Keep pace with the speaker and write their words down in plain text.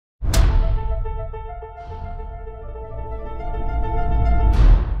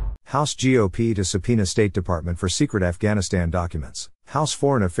House GOP to subpoena State Department for secret Afghanistan documents. House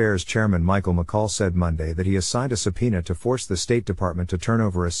Foreign Affairs Chairman Michael McCaul said Monday that he has signed a subpoena to force the State Department to turn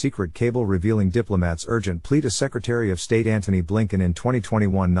over a secret cable revealing diplomats' urgent plea to Secretary of State Antony Blinken in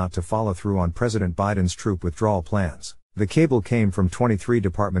 2021 not to follow through on President Biden's troop withdrawal plans. The cable came from 23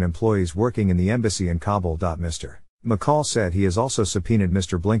 department employees working in the embassy in Kabul. Mr. McCaul said he has also subpoenaed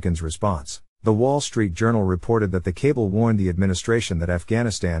Mr. Blinken's response. The Wall Street Journal reported that the cable warned the administration that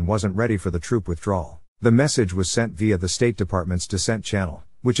Afghanistan wasn't ready for the troop withdrawal. The message was sent via the State Department's dissent channel,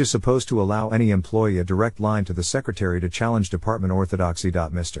 which is supposed to allow any employee a direct line to the secretary to challenge department orthodoxy.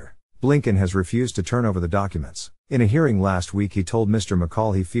 Mr. Blinken has refused to turn over the documents. In a hearing last week, he told Mr.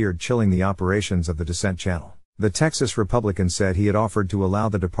 McCaul he feared chilling the operations of the dissent channel. The Texas Republican said he had offered to allow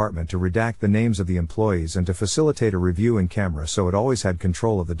the department to redact the names of the employees and to facilitate a review in camera so it always had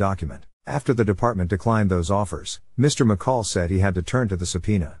control of the document. After the department declined those offers, Mr. McCaul said he had to turn to the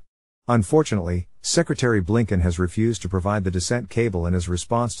subpoena. Unfortunately, Secretary Blinken has refused to provide the dissent cable in his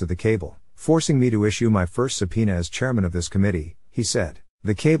response to the cable, forcing me to issue my first subpoena as chairman of this committee, he said.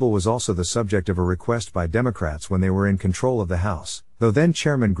 The cable was also the subject of a request by Democrats when they were in control of the House, though then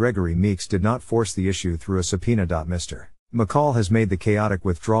Chairman Gregory Meeks did not force the issue through a subpoena. Mr. McCaul has made the chaotic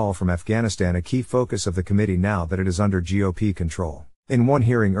withdrawal from Afghanistan a key focus of the committee now that it is under GOP control. In one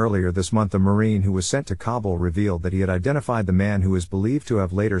hearing earlier this month, a Marine who was sent to Kabul revealed that he had identified the man who is believed to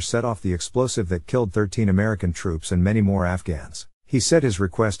have later set off the explosive that killed 13 American troops and many more Afghans. He said his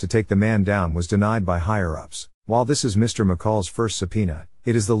request to take the man down was denied by higher-ups. While this is Mr. McCaul's first subpoena,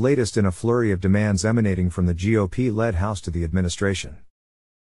 it is the latest in a flurry of demands emanating from the GOP-led House to the administration.